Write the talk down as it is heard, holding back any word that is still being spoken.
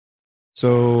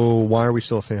So why are we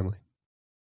still a family?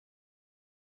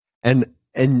 And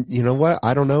you know what?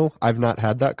 I don't know. I've not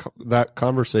had that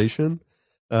conversation.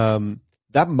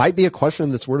 That might be a question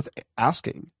that's worth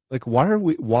asking. Like, why are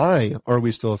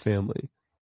we still a family?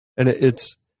 And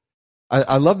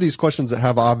I love these questions that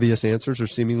have obvious answers or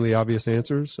seemingly obvious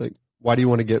answers. Like, why do you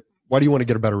want to get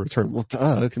a better return? Well,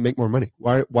 it can make more money.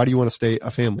 Why do you want to stay a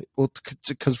family? Well,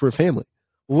 because we're a family.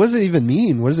 Well, what does it even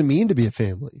mean? What does it mean to be a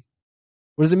family?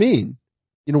 What does it mean?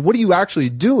 What are you actually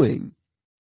doing?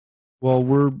 Well,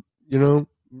 we're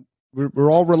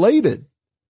all related.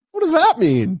 What does that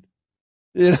mean?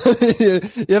 You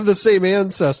have the same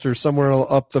ancestor somewhere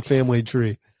up the family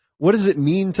tree. What does it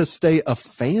mean to stay a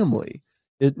family?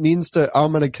 It means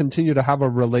I'm going to continue to have a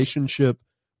relationship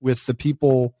with the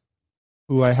people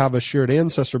who I have a shared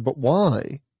ancestor, but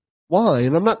why? Why?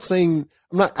 And I'm not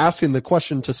asking the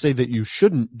question to say that you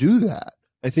shouldn't do that.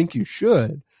 I think you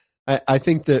should. I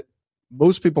think that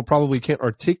most people probably can't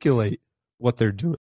articulate what they're doing.